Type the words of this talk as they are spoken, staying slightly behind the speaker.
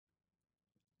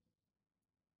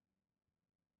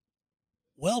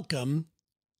Welcome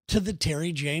to the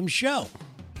Terry James Show,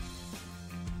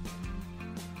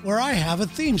 where I have a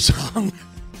theme song.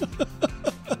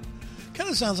 Kind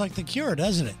of sounds like The Cure,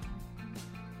 doesn't it?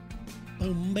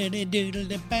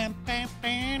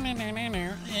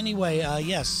 Anyway,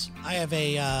 yes, I have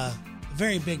a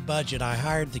very big budget. I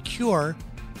hired The Cure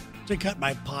to cut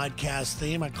my podcast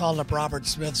theme. I called up Robert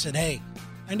Smith, said, hey,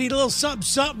 I need a little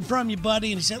something from you,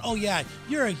 buddy. And he said, oh, yeah,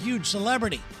 you're a huge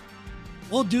celebrity.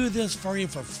 We'll do this for you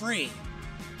for free.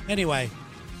 Anyway,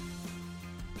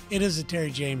 it is a Terry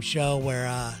James Show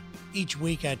where each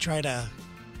week I try to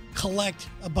collect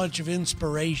a bunch of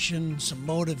inspiration, some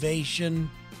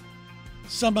motivation.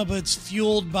 Some of it's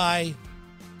fueled by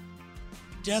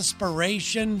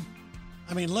desperation.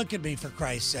 I mean, look at me, for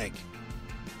Christ's sake.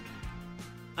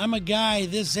 I'm a guy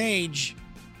this age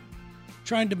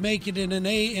trying to make it in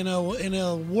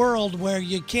a world where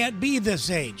you can't be this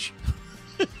age.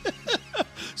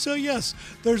 So yes,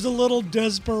 there's a little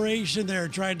desperation there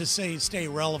trying to stay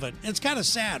relevant. It's kind of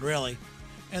sad, really.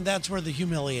 And that's where the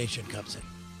humiliation comes in.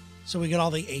 So we got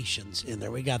all the Asians in there.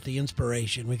 We got the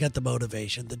inspiration, we got the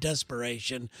motivation, the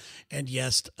desperation, and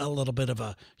yes, a little bit of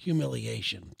a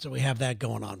humiliation. So we have that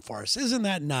going on for us. Isn't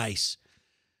that nice?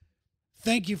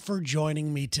 Thank you for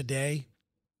joining me today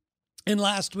and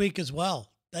last week as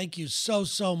well. Thank you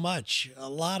so much. A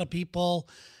lot of people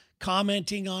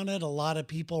commenting on it, a lot of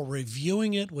people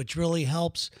reviewing it, which really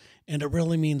helps, and it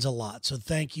really means a lot. So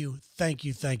thank you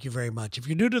very much. If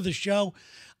you're new to the show,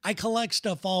 I collect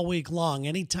stuff all week long.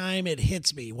 Anytime it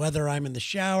hits me, whether I'm in the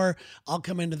shower, I'll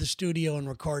come into the studio and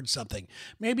record something.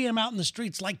 Maybe I'm out in the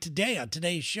streets like today on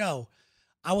today's show.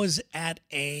 I was at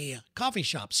a coffee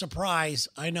shop. Surprise,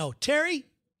 I know. Terry,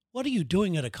 what are you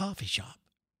doing at a coffee shop?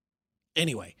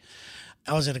 Anyway,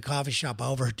 I was at a coffee shop. I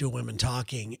overheard two women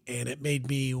talking, and it made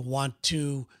me want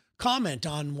to comment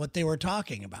on what they were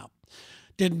talking about.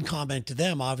 Didn't comment to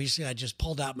them. Obviously, I just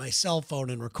pulled out my cell phone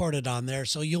and recorded on there.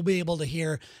 So you'll be able to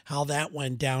hear how that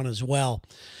went down as well.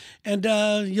 And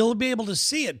you'll be able to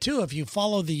see it too if you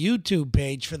follow the YouTube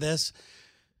page for this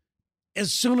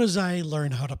as soon as I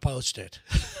learn how to post it.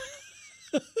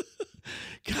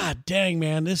 God dang,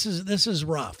 man, this is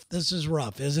rough. This is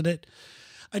rough, isn't it?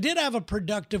 I did have a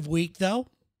productive week, though.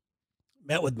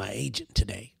 Met with my agent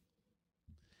today.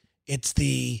 It's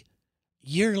the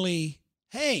yearly,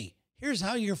 hey, here's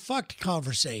how you're fucked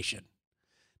conversation.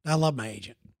 I love my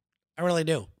agent. I really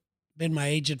do. Been my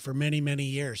agent for many, many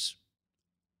years.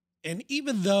 And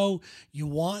even though you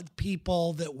want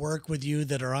people that work with you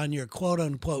that are on your quote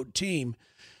unquote team,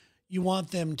 you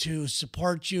want them to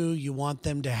support you. You want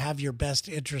them to have your best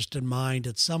interest in mind.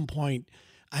 At some point,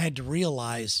 I had to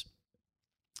realize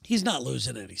he's not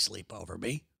losing any sleep over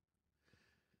me.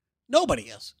 Nobody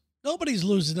is. Nobody's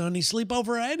losing any sleep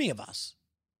over any of us.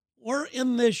 We're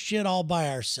in this shit all by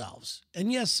ourselves.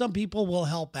 And yes, some people will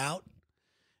help out,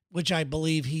 which I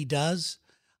believe he does.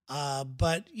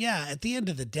 But yeah, at the end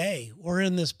of the day, we're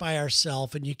in this by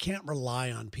ourselves, and you can't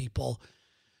rely on people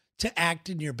to act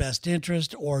in your best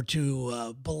interest or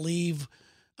to believe.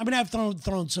 I mean, I've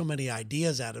thrown so many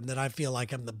ideas at him that I feel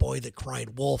like I'm the boy that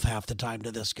cried wolf half the time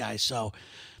to this guy. So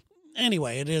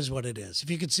anyway, it is what it is. If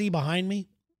you could see behind me,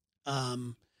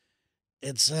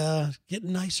 it's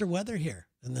getting nicer weather here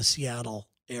in the Seattle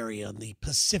area, in the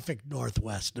Pacific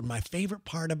Northwest. And my favorite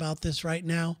part about this right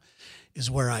now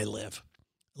is where I live.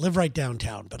 I live right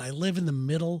downtown, but I live in the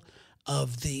middle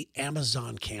of the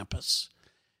Amazon campus.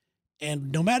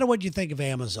 And no matter what you think of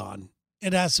Amazon,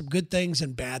 it has some good things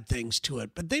and bad things to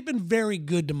it, but they've been very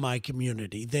good to my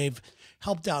community. They've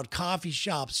helped out coffee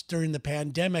shops during the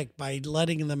pandemic by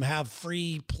letting them have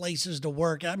free places to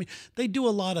work. I mean, they do a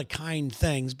lot of kind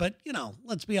things, but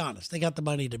let's be honest, they got the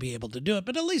money to be able to do it,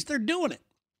 but at least they're doing it.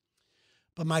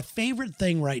 But my favorite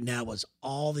thing right now is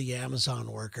all the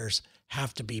Amazon workers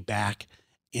have to be back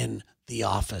in the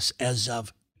office as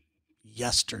of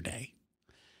yesterday.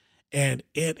 And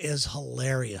it is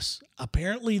hilarious.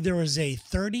 Apparently, there was a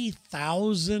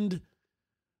 30,000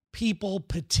 people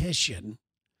petition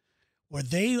where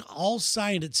they all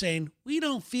signed it saying, we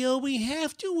don't feel we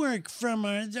have to work from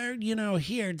our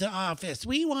here at the office.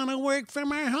 We want to work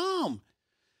from our home.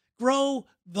 Grow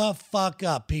the fuck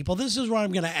up, people. This is where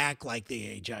I'm going to act like the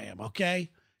age I am,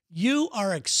 okay? You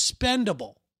are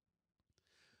expendable.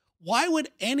 Why would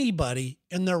anybody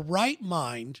in their right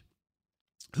mind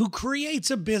who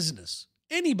creates a business,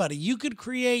 anybody, you could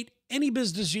create any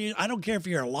business. I don't care if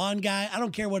you're a lawn guy. I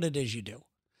don't care what it is you do.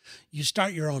 You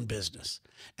start your own business,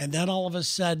 and then all of a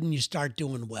sudden you start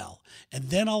doing well. And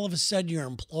then all of a sudden your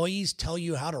employees tell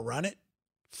you how to run it.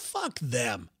 Fuck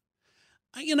them.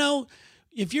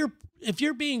 if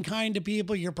you're being kind to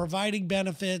people, you're providing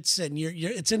benefits, and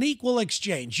it's an equal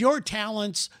exchange. Your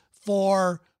talents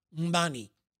for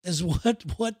money is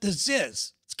what this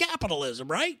is. It's capitalism,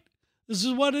 right? This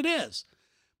is what it is.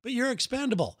 But you're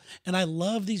expendable. And I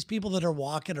love these people that are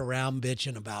walking around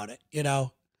bitching about it.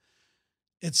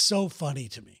 It's so funny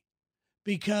to me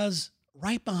because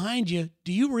right behind you,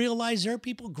 do you realize there are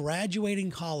people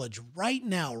graduating college right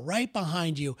now, right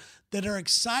behind you, that are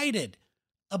excited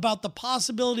about the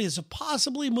possibilities of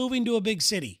possibly moving to a big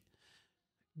city,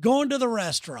 going to the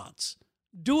restaurants,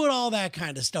 doing all that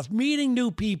kind of stuff, meeting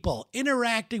new people,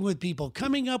 interacting with people,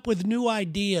 coming up with new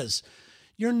ideas.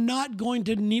 You're not going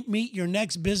to meet your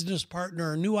next business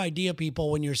partner or new idea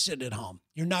people when you're sitting at home.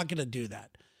 You're not going to do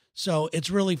that. So it's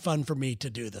really fun for me to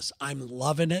do this. I'm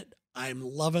loving it. I'm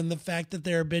loving the fact that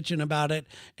they're bitching about it.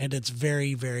 And it's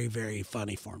very, very, very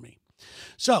funny for me.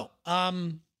 So,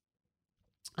 on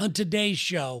today's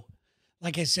show,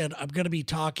 like I said, I'm going to be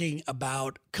talking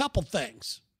about a couple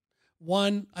things.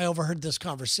 One, I overheard this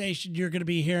conversation you're going to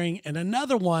be hearing. And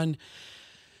another one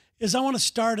is I want to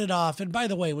start it off. And by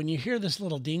the way, when you hear this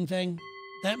little ding thing,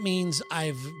 that means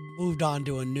I've moved on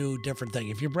to a new, different thing.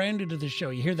 If you're brand new to the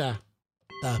show, you hear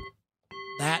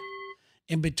that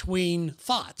in between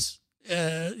thoughts.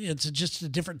 It's just a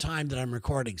different time that I'm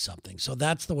recording something. So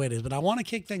that's the way it is. But I want to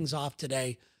kick things off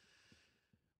today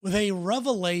with a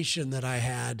revelation that I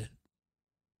had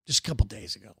just a couple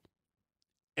days ago.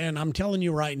 And I'm telling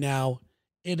you right now,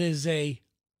 it is a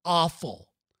awful,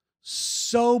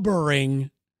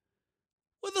 sobering,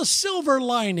 with a silver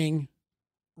lining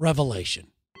revelation.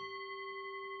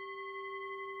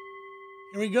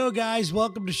 Here we go, guys.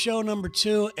 Welcome to show number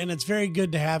 2, and it's very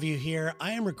good to have you here.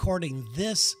 I am recording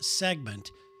this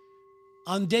segment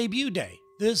on debut day.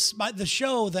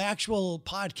 The actual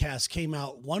podcast came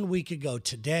out 1 week ago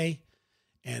today,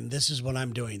 and this is when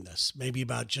I'm doing this, maybe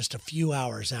about just a few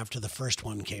hours after the first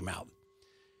one came out.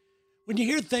 When you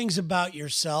hear things about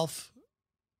yourself,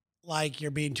 like you're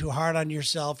being too hard on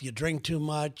yourself, you drink too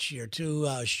much, you're too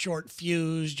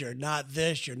short-fused, you're not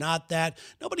this, you're not that.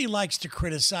 Nobody likes to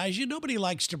criticize you. Nobody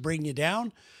likes to bring you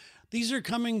down. These are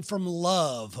coming from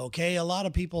love, okay? A lot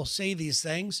of people say these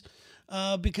things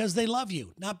because they love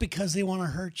you, not because they want to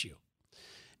hurt you.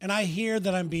 And I hear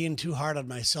that I'm being too hard on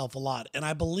myself a lot, and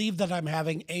I believe that I'm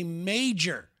having a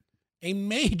major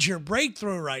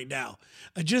breakthrough right now.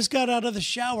 I just got out of the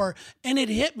shower, and it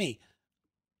hit me.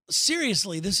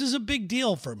 Seriously, this is a big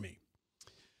deal for me.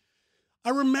 I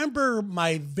remember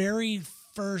my very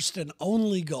first and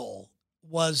only goal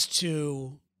was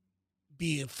to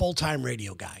be a full-time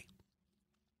radio guy.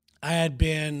 I had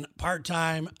been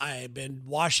part-time. I had been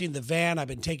washing the van. I've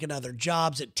been taking other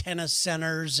jobs at tennis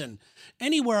centers and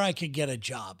anywhere I could get a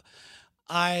job.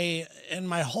 And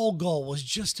my whole goal was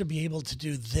just to be able to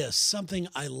do this, something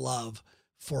I love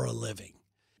for a living.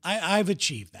 I've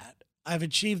achieved that.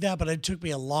 But it took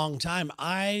me a long time.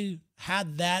 I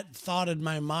had that thought in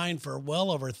my mind for well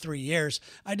over 3 years.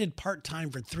 I did part-time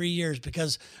for 3 years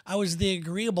because I was the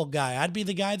agreeable guy. I'd be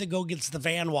the guy that gets the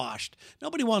van washed.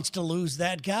 Nobody wants to lose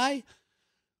that guy.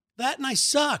 That and I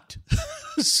sucked.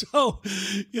 So,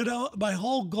 my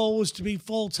whole goal was to be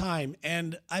full-time.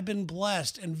 And I've been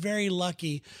blessed and very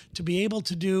lucky to be able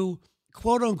to do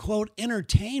quote-unquote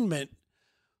entertainment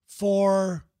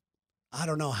for I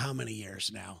don't know how many years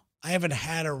now. I haven't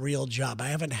had a real job. I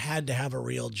haven't had to have a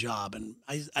real job. And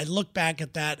I look back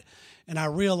at that and I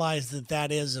realize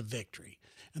that is a victory.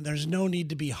 And there's no need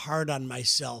to be hard on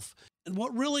myself. And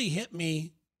what really hit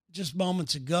me just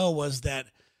moments ago was that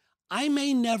I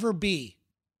may never be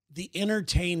the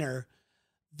entertainer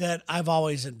that I've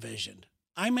always envisioned.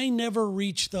 I may never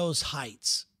reach those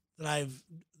heights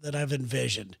that I've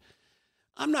envisioned.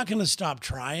 I'm not going to stop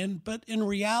trying, but in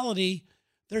reality,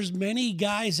 there's many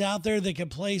guys out there that can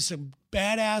play some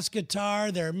badass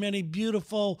guitar. There are many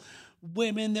beautiful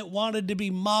women that wanted to be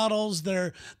models.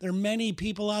 There are many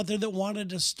people out there that wanted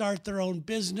to start their own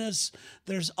business.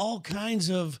 There's all kinds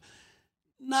of,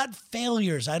 not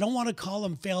failures. I don't want to call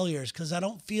them failures because I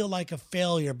don't feel like a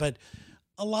failure, but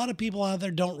a lot of people out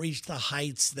there don't reach the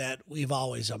heights that we've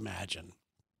always imagined.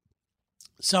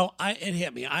 So it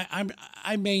hit me.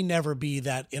 I may never be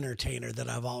that entertainer that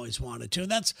I've always wanted to.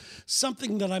 And that's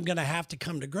something that I'm going to have to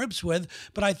come to grips with.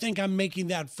 But I think I'm making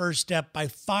that first step by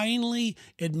finally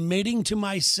admitting to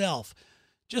myself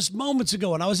just moments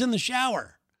ago when I was in the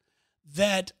shower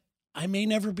that I may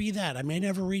never be that. I may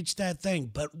never reach that thing.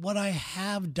 But what I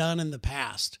have done in the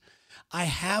past, I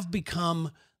have become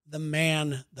the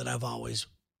man that I've always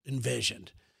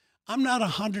envisioned. I'm not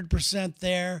 100%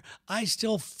 there. I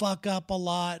still fuck up a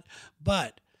lot,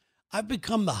 but I've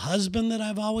become the husband that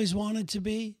I've always wanted to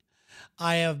be.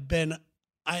 I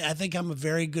think I'm a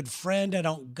very good friend. I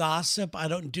don't gossip. I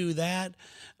don't do that.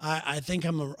 I think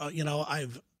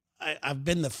I've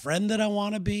been the friend that I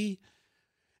want to be.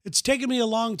 It's taken me a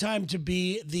long time to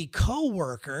be the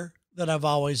coworker that I've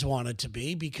always wanted to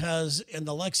be, because in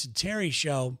the Lex and Terry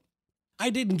show, I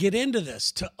didn't get into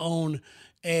this to own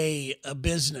a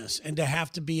business and to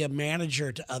have to be a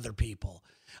manager to other people.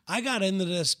 I got into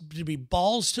this to be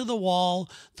balls to the wall,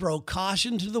 throw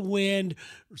caution to the wind,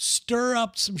 stir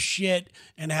up some shit,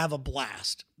 and have a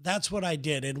blast. That's what I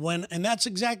did. And that's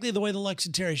exactly the way the Lex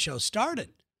and Terry show started.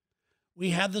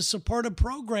 We had the support of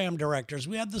program directors.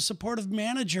 We had the support of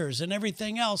managers and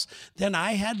everything else. Then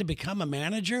I had to become a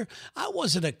manager. I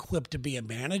wasn't equipped to be a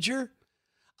manager.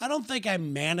 I don't think I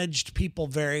managed people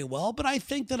very well, but I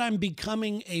think that I'm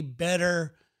becoming a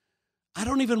better, I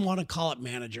don't even want to call it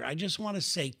manager. I just want to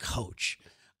say coach.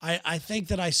 I think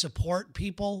that I support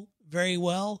people very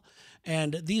well.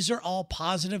 And these are all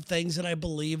positive things that I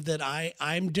believe that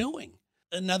I'm doing.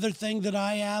 Another thing that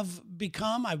I've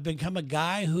become a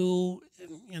guy who,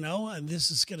 and this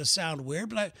is going to sound weird,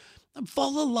 but I'm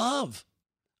full of love.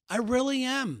 I really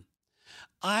am.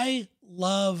 I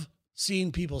love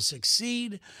seeing people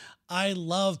succeed. I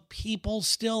love people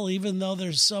still, even though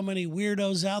there's so many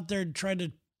weirdos out there trying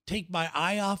to take my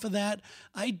eye off of that.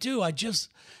 I do. I just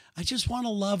want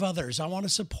to love others. I want to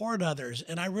support others.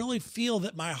 And I really feel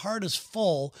that my heart is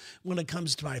full when it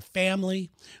comes to my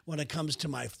family, when it comes to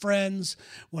my friends,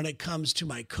 when it comes to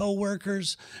my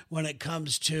coworkers, when it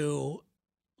comes to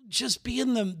just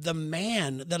being the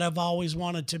man that I've always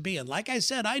wanted to be. And like I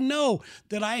said, I know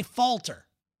that I falter.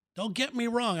 Don't get me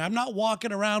wrong. I'm not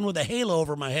walking around with a halo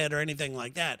over my head or anything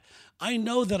like that. I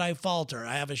know that I falter.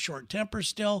 I have a short temper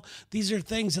still. These are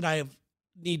things that I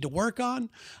need to work on.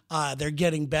 They're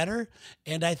getting better.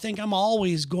 And I think I'm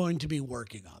always going to be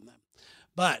working on them.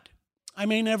 But I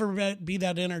may never be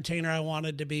that entertainer I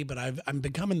wanted to be, but I'm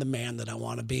becoming the man that I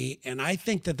want to be. And I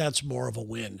think that that's more of a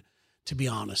win, to be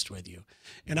honest with you.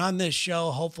 And on this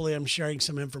show, hopefully I'm sharing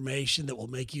some information that will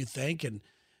make you think and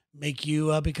make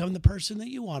you become the person that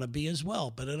you want to be as well.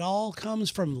 But it all comes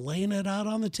from laying it out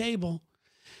on the table.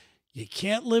 You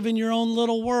can't live in your own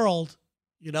little world.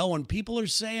 When people are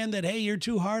saying that, hey, you're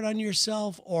too hard on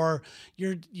yourself, or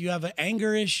you have an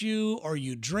anger issue, or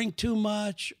you drink too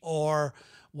much, or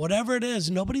whatever it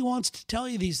is, nobody wants to tell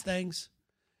you these things.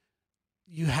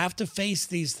 You have to face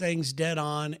these things dead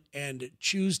on and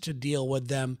choose to deal with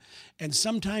them. And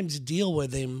sometimes deal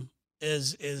with them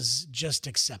is just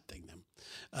accepting them.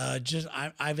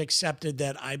 I've accepted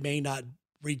that I may not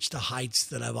reach the heights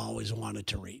that I've always wanted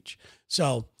to reach.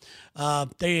 So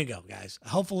there you go, guys.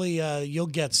 Hopefully you'll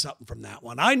get something from that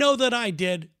one. I know that I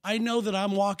did. I know that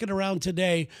I'm walking around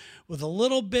today with a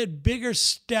little bit bigger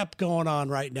step going on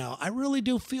right now. I really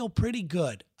do feel pretty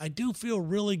good. I do feel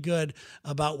really good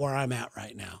about where I'm at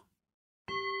right now.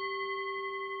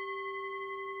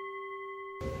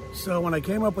 So when I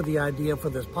came up with the idea for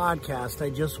this podcast, I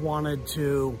just wanted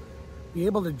to be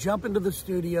able to jump into the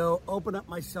studio, open up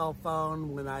my cell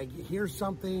phone when I hear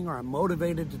something or I'm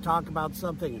motivated to talk about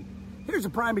something. And here's a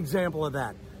prime example of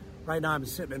that. Right now I'm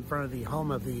sitting in front of the home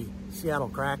of the Seattle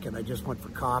Kraken. I just went for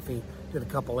coffee, did a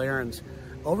couple errands.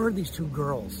 Overheard these two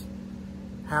girls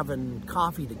having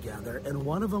coffee together, and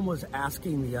one of them was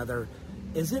asking the other,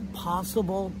 is it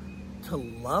possible to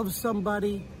love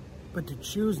somebody but to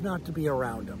choose not to be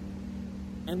around them?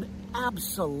 And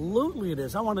absolutely it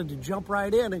is. I wanted to jump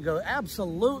right in and go,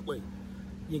 absolutely.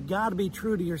 You got to be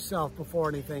true to yourself before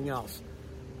anything else.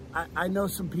 I know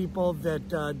some people that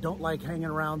don't like hanging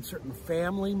around certain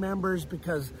family members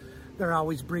because they're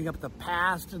always bring up the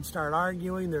past and start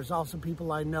arguing. There's also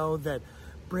people I know that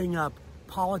bring up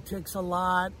politics a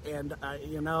lot, and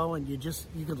and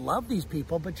you could love these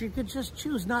people, but you could just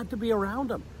choose not to be around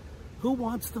them. Who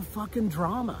wants the fucking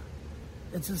drama?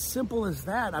 It's as simple as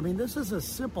that. I mean, this is a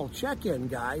simple check-in,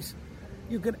 guys.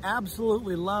 You could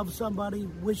absolutely love somebody,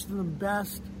 wish them the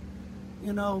best,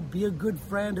 be a good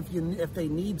friend if they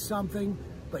need something,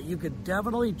 but you could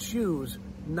definitely choose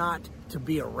not to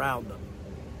be around them.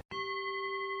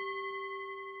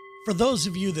 For those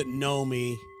of you that know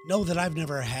me, know that I've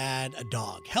never had a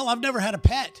dog. Hell, I've never had a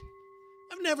pet.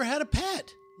 I've never had a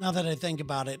pet. Now that I think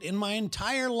about it, in my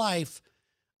entire life,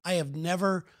 I have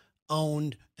never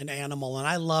owned an animal, and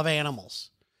I love animals.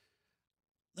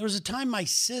 There was a time my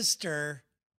sister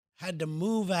had to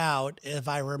move out, if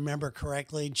I remember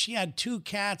correctly, and she had two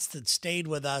cats that stayed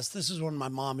with us. This is when my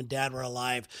mom and dad were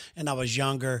alive, and I was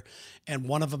younger, and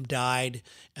one of them died,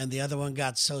 and the other one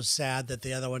got so sad that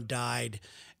the other one died,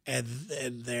 and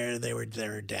they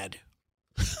were dead.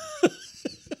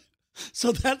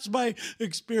 So that's my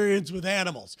experience with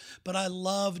animals. But I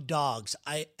love dogs.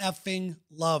 I effing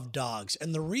love dogs.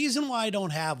 And the reason why I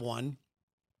don't have one,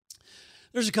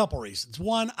 there's a couple reasons.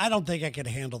 One, I don't think I could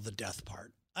handle the death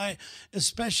part.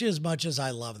 Especially as much as I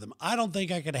love them, I don't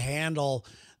think I could handle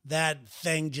that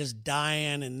thing just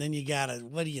dying, and then you gotta,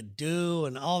 what do you do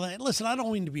and all that. Listen, I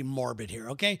don't mean to be morbid here,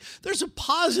 okay? There's a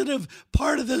positive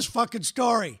part of this fucking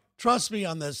story. Trust me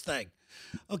on this thing.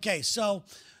 Okay, so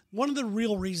one of the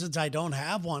real reasons I don't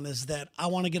have one is that I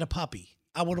want to get a puppy.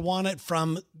 I would want it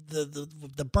from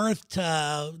the birth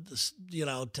to,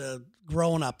 to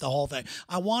growing up, the whole thing.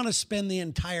 I want to spend the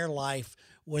entire life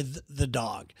with the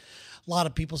dog. A lot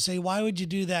of people say, why would you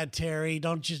do that, Terry?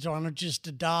 Don't you want to just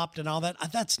adopt and all that?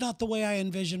 That's not the way I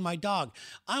envision my dog.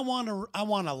 I want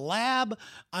a lab.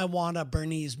 I want a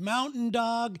Bernese Mountain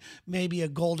Dog, maybe a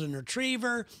golden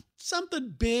retriever,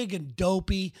 something big and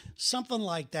dopey, something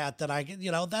like that I can,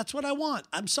 that's what I want.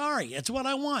 I'm sorry. It's what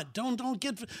I want.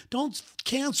 Don't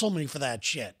cancel me for that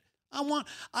shit. I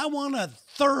want a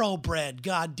thoroughbred,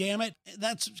 God damn it.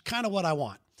 That's kind of what I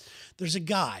want. There's a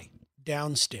guy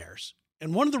downstairs.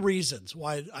 And one of the reasons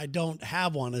why I don't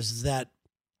have one is that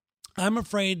I'm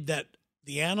afraid that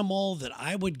the animal that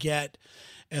I would get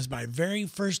as my very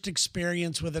first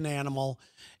experience with an animal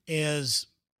is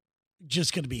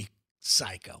just going to be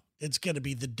psycho. It's going to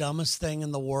be the dumbest thing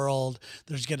in the world.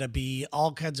 There's going to be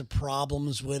all kinds of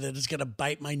problems with it. It's going to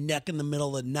bite my neck in the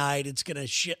middle of the night. It's going to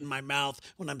shit in my mouth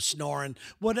when I'm snoring.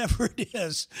 Whatever it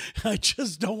is, I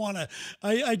just don't want to.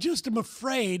 I just am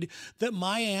afraid that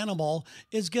my animal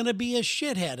is going to be a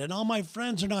shithead, and all my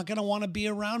friends are not going to want to be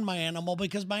around my animal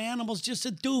because my animal's just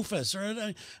a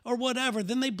doofus or whatever.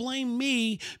 Then they blame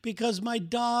me because my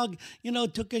dog,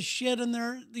 took a shit in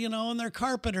their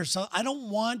carpet or so. I don't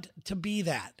want to be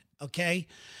that. Okay.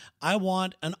 I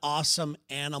want an awesome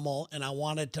animal, and I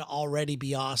want it to already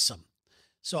be awesome.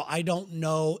 So I don't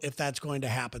know if that's going to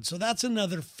happen. So that's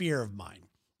another fear of mine.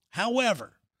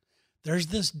 However, there's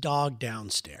this dog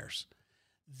downstairs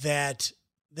that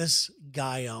this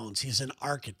guy owns. He's an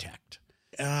architect,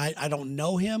 and I don't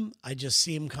know him. I just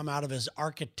see him come out of his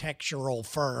architectural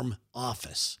firm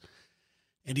office,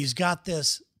 and he's got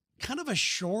this kind of a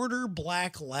shorter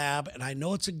black lab. And I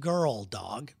know it's a girl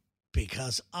dog,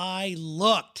 because I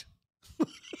looked,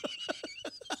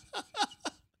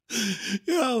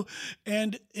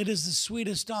 and it is the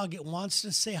sweetest dog. It wants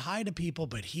to say hi to people,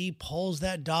 but he pulls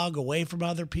that dog away from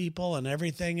other people and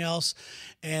everything else.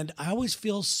 And I always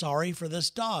feel sorry for this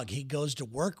dog. He goes to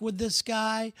work with this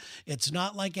guy. It's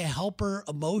not like a helper,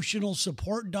 emotional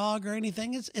support dog or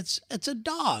anything. It's a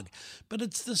dog, but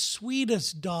it's the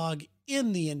sweetest dog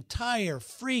in the entire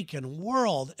freaking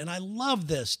world. And I love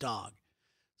this dog.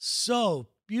 So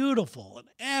beautiful and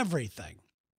everything.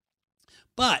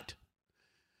 But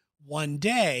one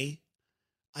day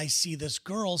I see this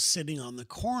girl sitting on the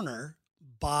corner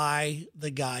by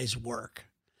the guy's work.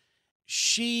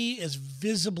 She is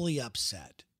visibly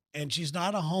upset, and she's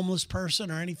not a homeless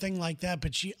person or anything like that,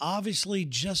 but she obviously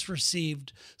just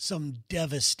received some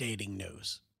devastating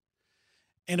news.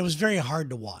 And it was very hard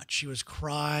to watch. She was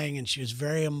crying and she was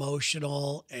very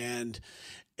emotional, and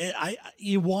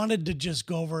you wanted to just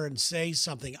go over and say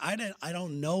something. I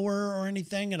don't know her or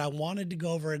anything, and I wanted to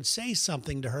go over and say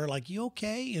something to her, like, "You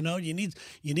okay? You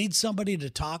need somebody to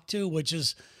talk to," which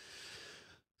is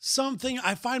something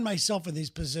I find myself in these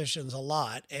positions a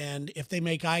lot. And if they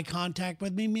make eye contact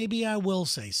with me, maybe I will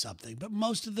say something. But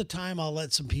most of the time, I'll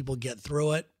let some people get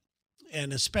through it.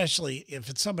 And especially if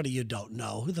it's somebody you don't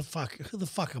know, who the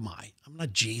fuck am I? I'm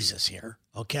not Jesus here,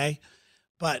 okay?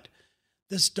 But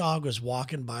this dog was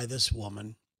walking by this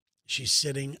woman. She's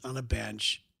sitting on a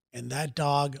bench, and that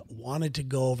dog wanted to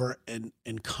go over and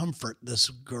comfort this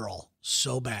girl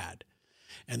so bad.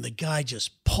 And the guy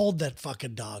just pulled that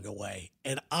fucking dog away,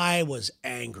 and I was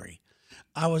angry.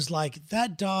 I was like,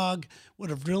 that dog would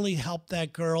have really helped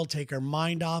that girl take her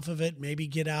mind off of it, maybe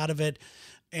get out of it.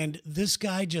 And this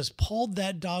guy just pulled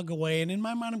that dog away. And in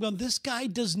my mind, I'm going, this guy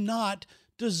does not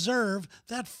deserve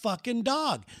that fucking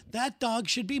dog. That dog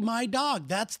should be my dog.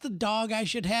 That's the dog I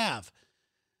should have.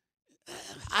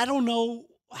 I don't know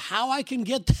how I can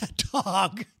get that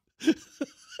dog.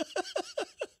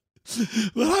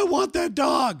 But I want that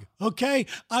dog, okay?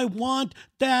 I want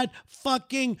that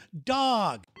fucking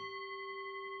dog.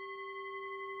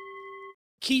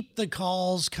 Keep the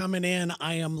calls coming in.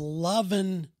 I am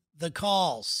loving the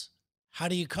calls. How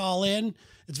do you call in?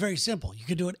 It's very simple. You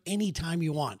can do it anytime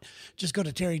you want. Just go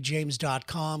to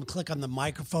terryjames.com, click on the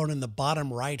microphone in the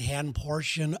bottom right-hand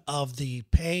portion of the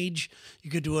page.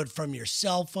 You could do it from your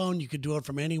cell phone. You could do it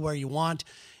from anywhere you want.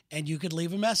 and you could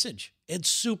leave a message. It's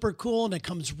super cool, and it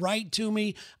comes right to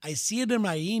me. I see it in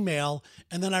my email,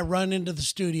 and then I run into the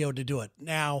studio to do it.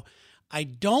 Now, I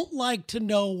don't like to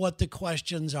know what the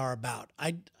questions are about.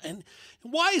 And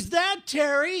why is that,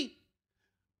 Terry?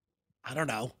 I don't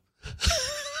know.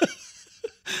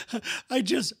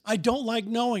 I don't like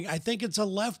knowing. I think it's a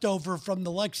leftover from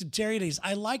the Lex and Terry days.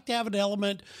 I like to have an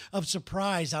element of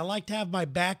surprise. I like to have my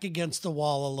back against the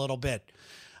wall a little bit.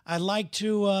 I like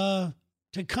to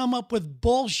come up with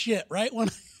bullshit, right? When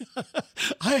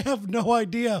I have no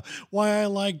idea why I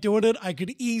like doing it. I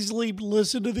could easily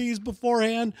listen to these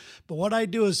beforehand, but what I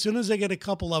do as soon as I get a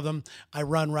couple of them, I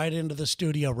run right into the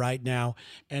studio right now,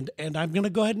 and I'm going to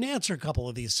go ahead and answer a couple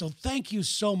of these. So thank you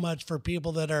so much for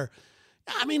people that are,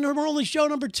 we're only show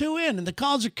number 2 in, and the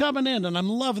calls are coming in, and I'm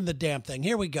loving the damn thing.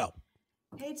 Here we go.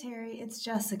 Hey Terry, it's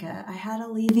Jessica. I had to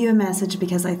leave you a message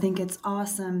because I think it's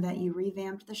awesome that you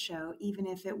revamped the show, even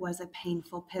if it was a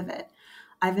painful pivot.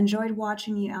 I've enjoyed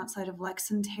watching you outside of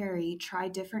Lex and Terry try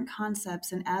different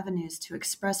concepts and avenues to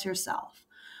express yourself.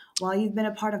 While you've been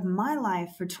a part of my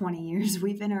life for 20 years,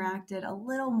 we've interacted a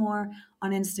little more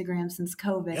on Instagram since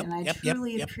COVID, and I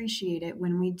truly appreciate it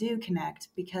when we do connect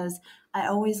because I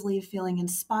always leave feeling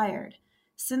inspired.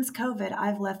 Since COVID,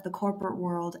 I've left the corporate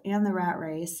world and the rat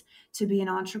race to be an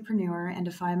entrepreneur and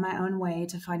to find my own way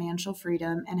to financial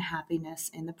freedom and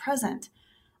happiness in the present.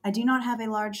 I do not have a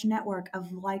large network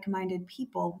of like-minded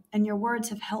people, and your words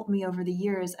have helped me over the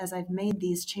years as I've made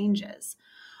these changes.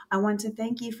 I want to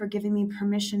thank you for giving me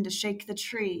permission to shake the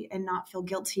tree and not feel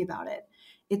guilty about it.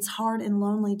 It's hard and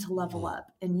lonely to level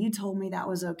up, and you told me that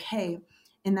was okay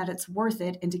and that it's worth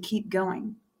it and to keep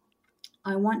going.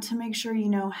 I want to make sure you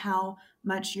know how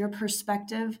much your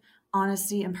perspective,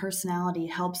 honesty, and personality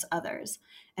helps others,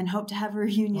 and hope to have a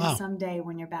reunion someday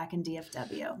when you're back in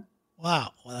DFW.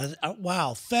 Wow.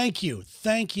 Wow. Thank you.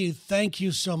 Thank you. Thank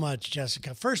you so much,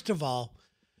 Jessica. First of all,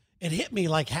 it hit me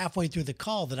like halfway through the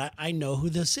call that I know who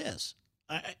this is.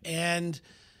 And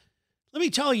let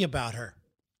me tell you about her.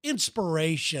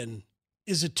 Inspiration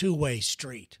is a two-way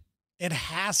street. It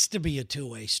has to be a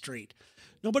two-way street.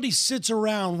 Nobody sits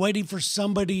around waiting for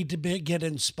somebody to get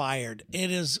inspired.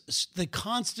 It is the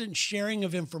constant sharing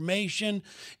of information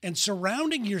and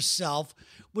surrounding yourself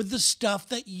with the stuff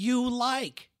that you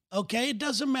like. Okay, it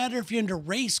doesn't matter if you're into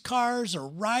race cars or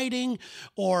riding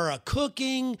or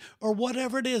cooking or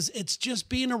whatever it is. It's just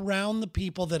being around the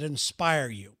people that inspire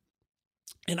you.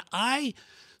 And I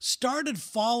started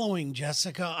following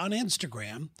Jessica on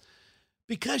Instagram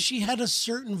because she had a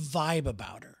certain vibe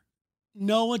about her.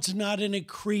 No, it's not in a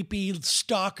creepy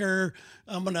stalker,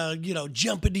 I'm going to,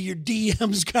 jump into your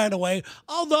DMs kind of way.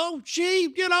 Although she's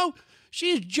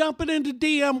jumping into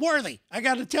DM worthy, I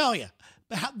got to tell you.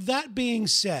 That being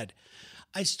said,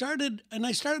 I started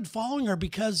following her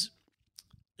because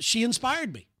she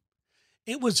inspired me.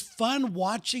 It was fun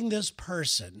watching this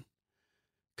person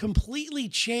completely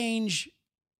change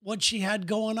what she had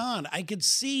going on. I could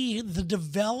see the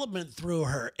development through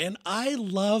her, and I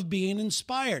love being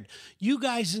inspired. You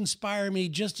guys inspire me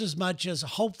just as much as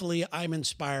hopefully I'm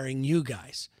inspiring you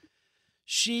guys.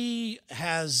 She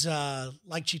has,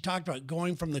 like she talked about,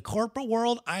 going from the corporate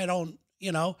world. I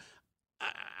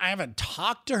haven't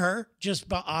talked to her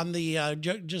just on the,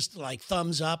 just like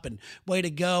thumbs up and way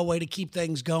to go, way to keep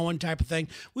things going type of thing.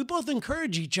 We both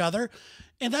encourage each other.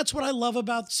 And that's what I love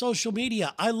about social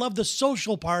media. I love the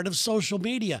social part of social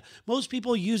media. Most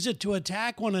people use it to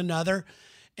attack one another.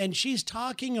 And she's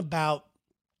talking about,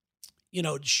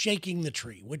 shaking the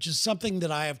tree, which is something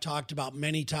that I have talked about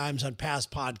many times on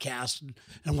past podcasts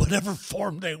and whatever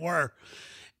form they were.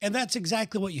 And that's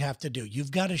exactly what you have to do. You've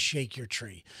got to shake your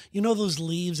tree. You know those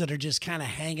leaves that are just kind of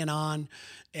hanging on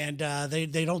and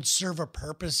they don't serve a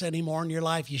purpose anymore in your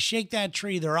life? You shake that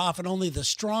tree, they're off, and only the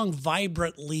strong,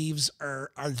 vibrant leaves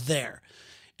are there.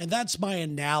 And that's my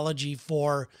analogy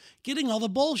for getting all the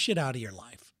bullshit out of your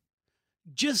life.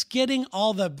 Just getting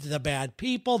all the bad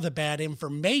people, the bad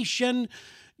information.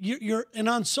 And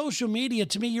on social media,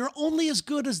 to me, you're only as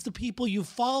good as the people you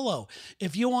follow.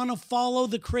 If you want to follow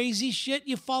the crazy shit,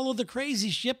 you follow the crazy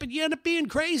shit, but you end up being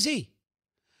crazy.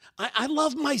 I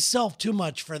love myself too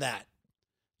much for that.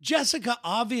 Jessica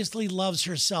obviously loves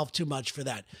herself too much for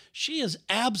that. She is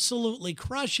absolutely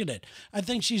crushing it. I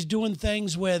think she's doing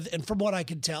things with, and from what I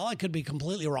can tell, I could be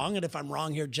completely wrong. And if I'm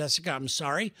wrong here, Jessica, I'm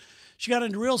sorry. She got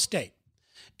into real estate.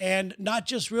 And not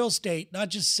just real estate, not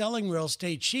just selling real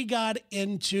estate. She got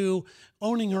into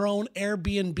owning her own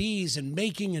Airbnbs and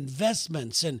making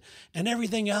investments and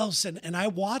everything else. And I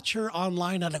watch her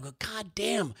online and I go, God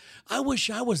damn, I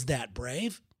wish I was that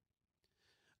brave.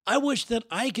 I wish that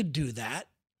I could do that.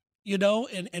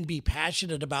 and be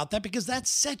passionate about that, because that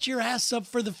sets your ass up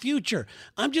for the future.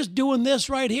 I'm just doing this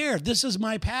right here. This is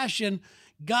my passion.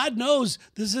 God knows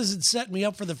this isn't setting me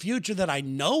up for the future that I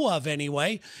know of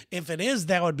anyway. If it is,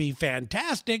 that would be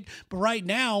fantastic. But right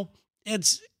now,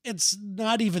 it's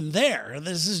not even there.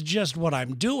 This is just what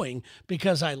I'm doing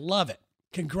because I love it.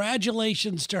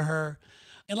 Congratulations to her.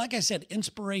 And like I said,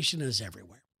 inspiration is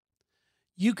everywhere.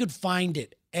 You could find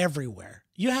it everywhere.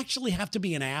 You actually have to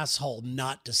be an asshole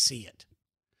not to see it.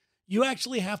 You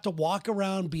actually have to walk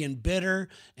around being bitter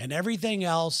and everything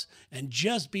else and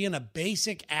just being a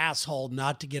basic asshole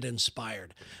not to get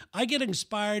inspired. I get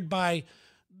inspired by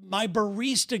my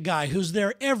barista guy who's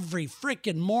there every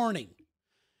freaking morning,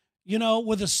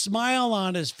 with a smile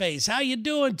on his face. How you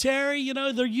doing, Terry?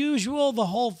 The usual, the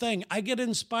whole thing. I get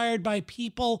inspired by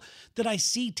people that I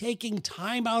see taking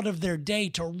time out of their day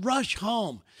to rush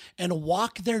home and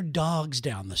walk their dogs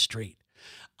down the street.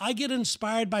 I get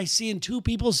inspired by seeing two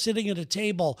people sitting at a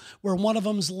table where one of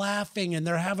them's laughing and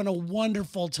they're having a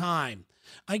wonderful time.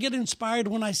 I get inspired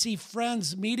when I see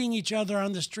friends meeting each other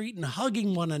on the street and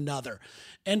hugging one another.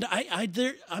 And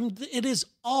it is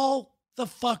all the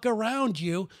fuck around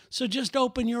you. So just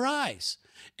open your eyes.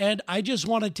 And I just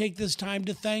want to take this time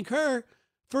to thank her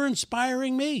for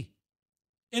inspiring me.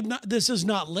 This is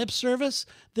not lip service.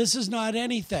 This is not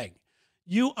anything.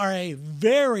 You are a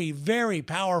very, very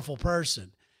powerful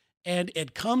person. And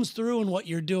it comes through in what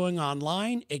you're doing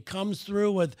online. It comes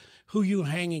through with who you're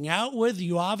hanging out with.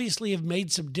 You obviously have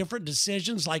made some different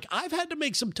decisions. Like, I've had to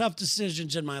make some tough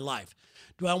decisions in my life.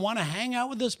 Do I want to hang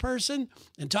out with this person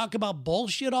and talk about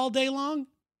bullshit all day long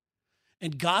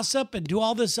and gossip and do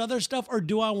all this other stuff? Or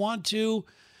do I want to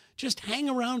just hang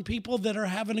around people that are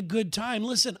having a good time?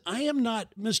 Listen, I am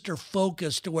not Mr.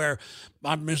 Focused to where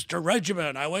I'm Mr.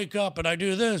 Regiment. I wake up and I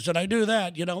do this and I do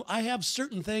that. I have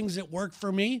certain things that work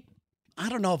for me. I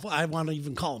don't know if I want to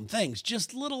even call them things,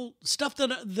 just little stuff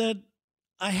that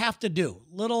I have to do,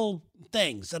 little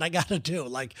things that I got to do.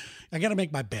 Like, I got to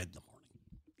make my bed in the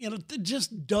morning,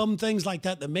 just dumb things like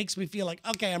that makes me feel like,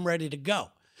 okay, I'm ready to go.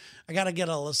 I got to get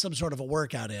some sort of a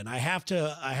workout in. I have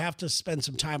to spend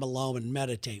some time alone and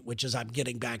meditate, which is I'm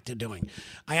getting back to doing.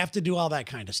 I have to do all that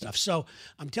kind of stuff. So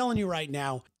I'm telling you right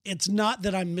now, it's not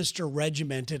that I'm Mr.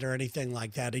 Regimented or anything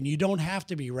like that. And you don't have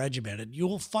to be regimented. You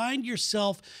will find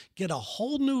yourself get a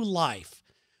whole new life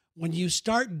when you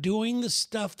start doing the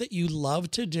stuff that you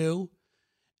love to do,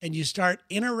 and you start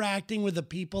interacting with the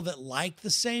people that like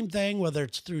the same thing, whether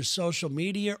it's through social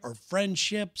media or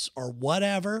friendships or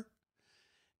whatever.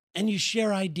 And you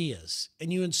share ideas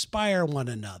and you inspire one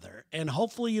another. And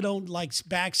hopefully you don't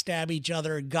backstab each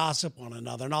other and gossip one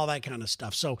another and all that kind of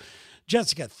stuff. So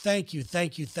Jessica, thank you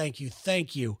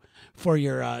for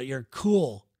your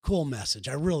cool message.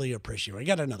 I really appreciate it. I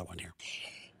got another one here.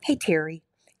 Hey, Terry.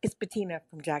 It's Bettina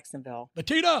from Jacksonville.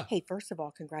 Bettina! Hey, first of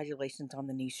all, congratulations on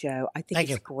the new show. I think Thank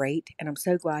it's you. great. And I'm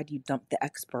so glad you dumped the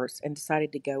experts and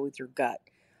decided to go with your gut.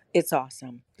 It's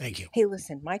awesome. Thank you. Hey,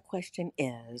 listen, my question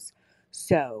is,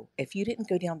 so if you didn't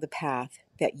go down the path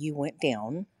that you went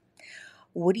down,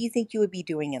 what do you think you would be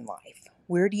doing in life?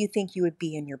 Where do you think you would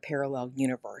be in your parallel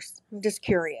universe? I'm just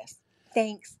curious.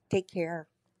 Thanks. Take care.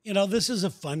 This is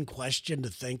a fun question to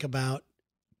think about.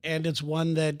 And it's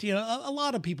one that, a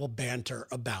lot of people banter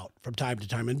about from time to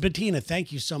time. And Bettina,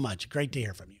 thank you so much. Great to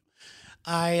hear from you.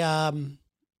 And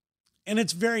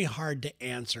it's very hard to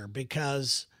answer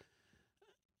because,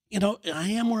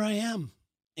 I am where I am.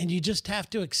 And you just have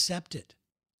to accept it.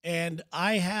 And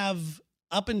I have,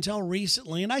 up until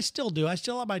recently, and I still do, I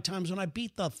still have my times when I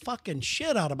beat the fucking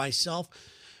shit out of myself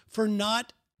for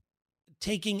not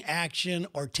taking action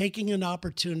or taking an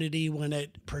opportunity when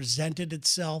it presented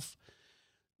itself.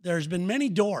 There's been many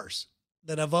doors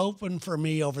that have opened for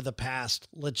me over the past,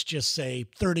 let's just say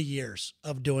 30 years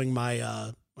of doing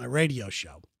my radio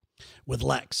show with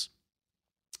Lex.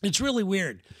 It's really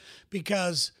weird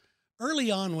because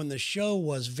early on when the show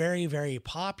was very, very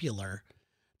popular,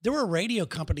 there were radio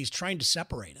companies trying to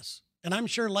separate us. And I'm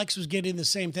sure Lex was getting the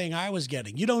same thing I was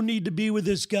getting. You don't need to be with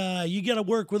this guy. You got to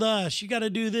work with us. You got to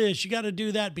do this. You got to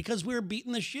do that, because we were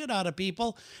beating the shit out of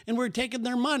people and we're taking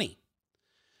their money.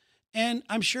 And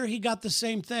I'm sure he got the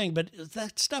same thing, but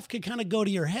that stuff could kind of go to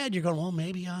your head. You're going, well,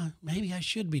 maybe I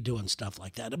should be doing stuff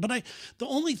like that. But the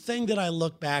only thing that I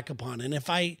look back upon, and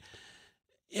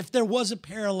if there was a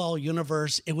parallel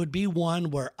universe, it would be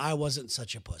one where I wasn't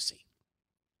such a pussy.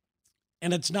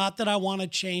 And it's not that I want to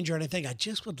change or anything. I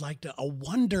just would like to, I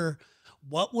wonder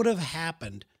what would have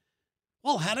happened.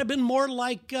 Well, had I been more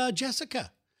like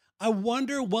Jessica, I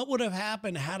wonder what would have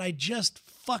happened had I just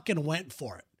fucking went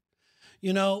for it.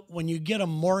 When you get a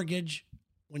mortgage,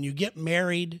 when you get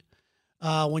married,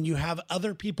 when you have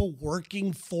other people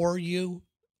working for you,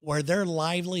 where their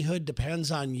livelihood depends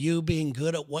on you being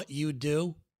good at what you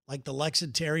do, like the Lex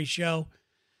and Terry show,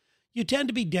 you tend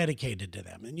to be dedicated to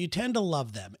them and you tend to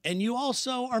love them. And you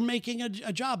also are making a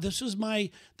job. This is my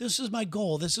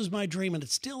goal. This is my dream. And it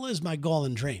still is my goal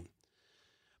and dream.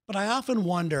 But I often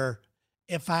wonder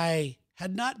if I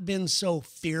had not been so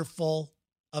fearful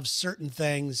of certain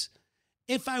things,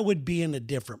 if I would be in a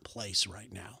different place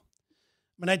right now.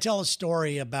 When I tell a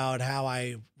story about how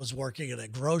I was working at a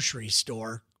grocery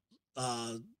store,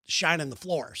 shining the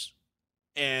floors,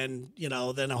 and,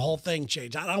 then a whole thing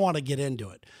changed. I don't want to get into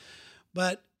it,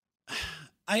 but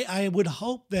I would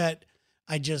hope that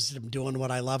I just am doing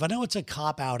what I love. I know it's a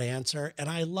cop-out answer, and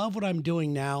I love what I'm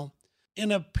doing now.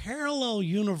 In a parallel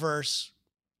universe,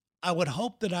 I would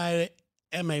hope that I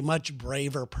am a much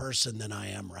braver person than I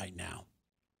am right now.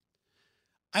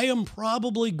 I am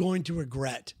probably going to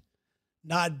regret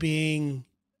not being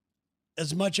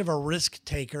as much of a risk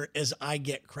taker as I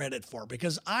get credit for,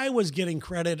 because I was getting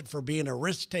credit for being a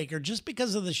risk taker just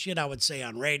because of the shit I would say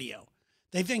on radio.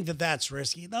 They think that that's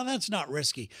risky. No, that's not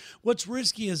risky. What's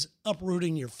risky is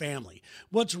uprooting your family.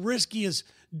 What's risky is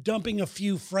dumping a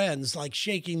few friends, like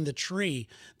shaking the tree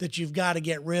that you've got to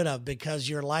get rid of because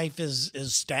your life is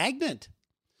stagnant.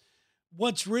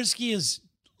 What's risky is,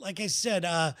 like I said,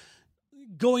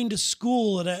 going to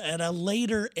school at a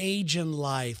later age in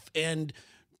life. And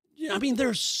I mean,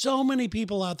 there's so many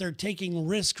people out there taking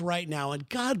risk right now, and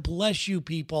God bless you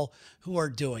people who are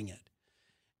doing it.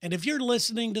 And if you're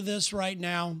listening to this right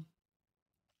now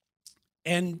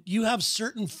and you have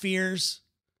certain fears,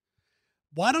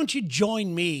 why don't you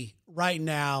join me right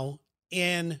now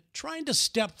in trying to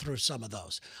step through some of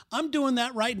those? I'm doing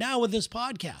that right now with this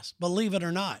podcast, believe it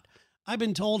or not. I've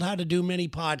been told how to do many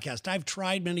podcasts. I've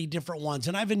tried many different ones,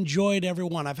 and I've enjoyed every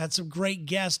one. I've had some great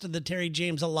guests in the Terry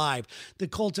James Alive. The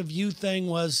Cult of You thing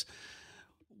was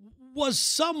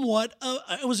somewhat,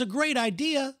 it was a great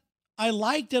idea. I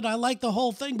liked it. I liked the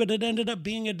whole thing, but it ended up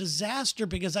being a disaster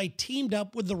because I teamed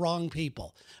up with the wrong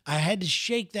people. I had to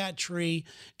shake that tree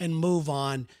and move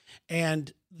on.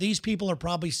 And these people are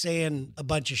probably saying a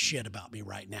bunch of shit about me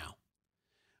right now.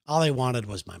 All they wanted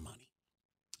was my money.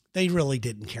 They really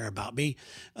didn't care about me.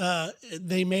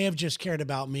 They may have just cared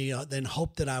about me, then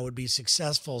hoped that I would be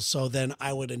successful. So then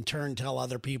I would in turn tell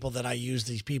other people that I use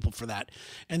these people for that.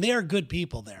 And they are good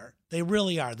people there. They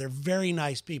really are. They're very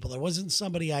nice people. There wasn't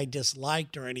somebody I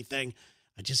disliked or anything.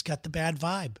 I just got the bad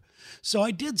vibe. So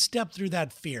I did step through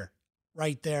that fear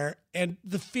right there. And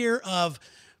the fear of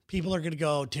people are going to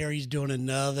go, Terry's doing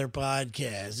another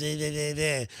podcast.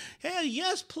 Hey,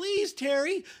 yes, please,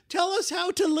 Terry. Tell us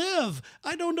how to live.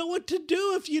 I don't know what to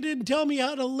do if you didn't tell me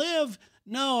how to live.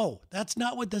 No, that's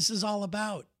not what this is all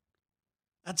about.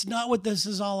 That's not what this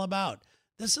is all about.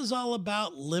 This is all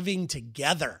about living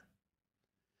together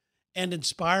and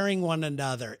inspiring one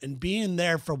another and being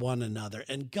there for one another.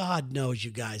 And God knows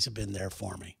you guys have been there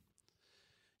for me.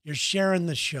 You're sharing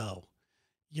the show.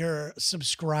 You're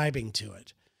subscribing to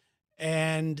it.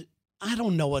 And I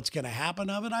don't know what's going to happen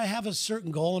of it. I have a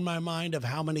certain goal in my mind of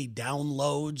how many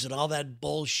downloads and all that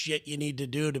bullshit you need to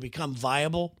do to become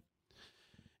viable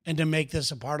and to make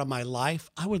this a part of my life.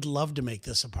 I would love to make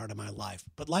this a part of my life.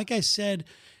 But like I said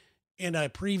in a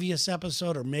previous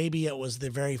episode, or maybe it was the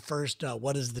very first,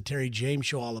 What is the Terry James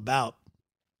Show all about?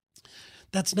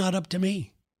 That's not up to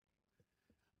me.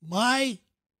 My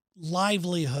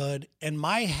livelihood and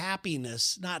my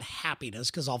happiness, not happiness,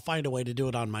 because I'll find a way to do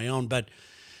it on my own, but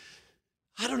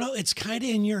I don't know, it's kind of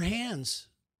in your hands.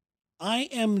 I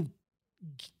am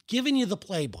giving you the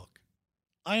playbook.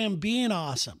 I am being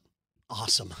awesome.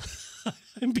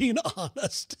 I'm being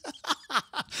honest.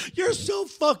 You're so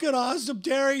fucking awesome,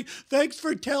 Terry. Thanks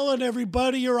for telling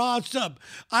everybody you're awesome.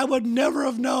 I would never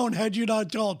have known had you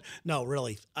not told. No,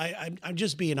 really, I'm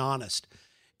just being honest.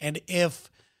 And if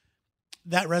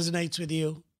that resonates with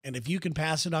you, and if you can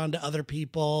pass it on to other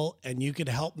people and you could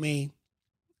help me,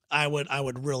 I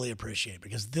would really appreciate it,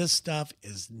 because this stuff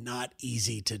is not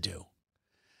easy to do.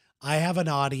 I have an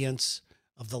audience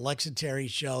of the Lex and Terry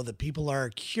Show that people are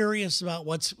curious about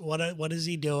what is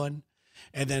he doing.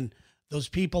 And then those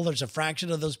people, there's a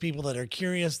fraction of those people that are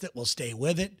curious that will stay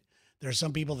with it. There are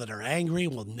some people that are angry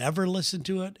and will never listen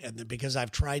to it. And then because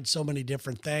I've tried so many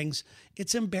different things,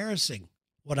 it's embarrassing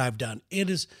what I've done. It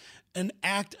is an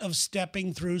act of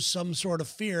stepping through some sort of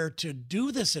fear to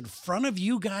do this in front of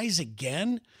you guys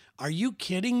again. Are you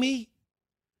kidding me?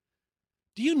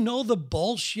 Do you know the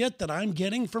bullshit that I'm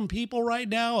getting from people right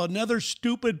now? Another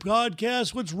stupid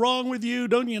podcast. What's wrong with you?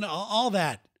 Don't you know all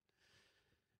that?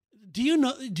 Do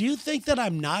you think that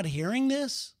I'm not hearing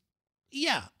this?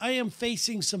 yeah, I am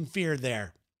facing some fear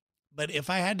there. But if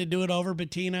I had to do it over,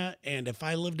 Bettina, and if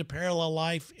I lived a parallel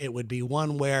life, it would be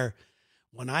one where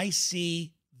when I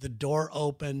see the door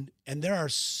open, and there are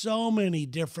so many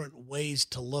different ways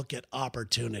to look at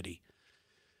opportunity.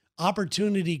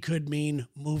 Opportunity could mean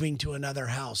moving to another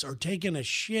house or taking a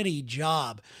shitty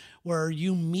job where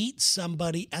you meet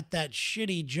somebody at that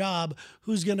shitty job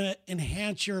who's going to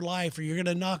enhance your life, or you're going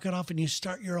to knock it off and you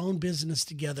start your own business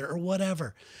together or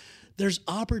whatever. There's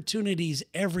opportunities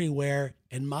everywhere,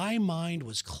 and my mind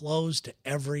was closed to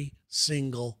every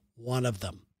single one of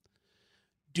them.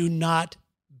 Do not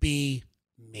be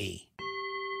me.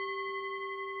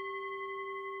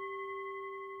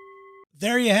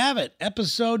 There you have it.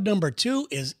 Episode number 2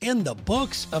 is in the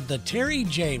books of the Terry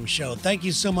James Show. Thank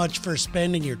you so much for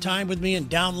spending your time with me and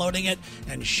downloading it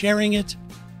and sharing it.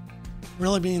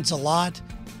 Really means a lot.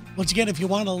 Once again, if you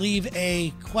want to leave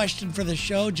a question for the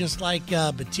show, just like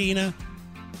Bettina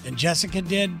and Jessica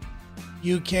did,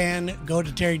 you can go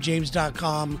to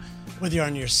terryjames.com, whether you're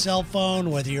on your cell phone,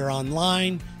 whether you're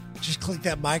online. Just click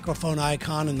that microphone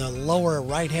icon in the lower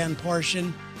right-hand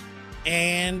portion,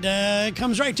 and it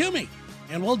comes right to me.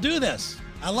 And we'll do this.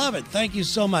 I love it. Thank you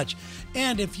so much.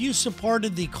 And if you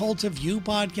supported the Cult of You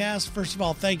podcast, first of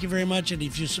all, thank you very much. And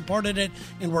if you supported it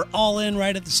and we're all in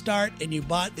right at the start and you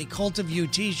bought the Cult of You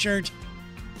t-shirt,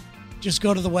 just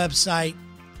go to the website,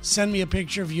 send me a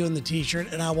picture of you in the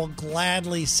t-shirt, and I will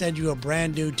gladly send you a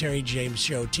brand new Terry James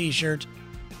Show t-shirt.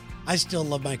 I still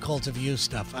love my Cult of You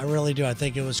stuff. I really do. I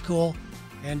think it was cool.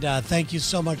 And thank you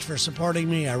so much for supporting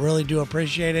me. I really do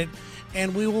appreciate it.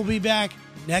 And we will be back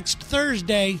next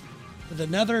Thursday with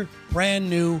another brand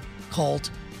new cult.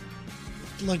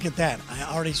 Look at that. I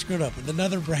already screwed up with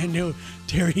another brand new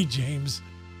Terry James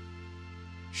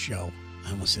Show.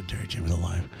 I almost said Terry James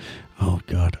Alive. Oh,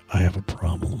 God, I have a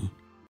problem.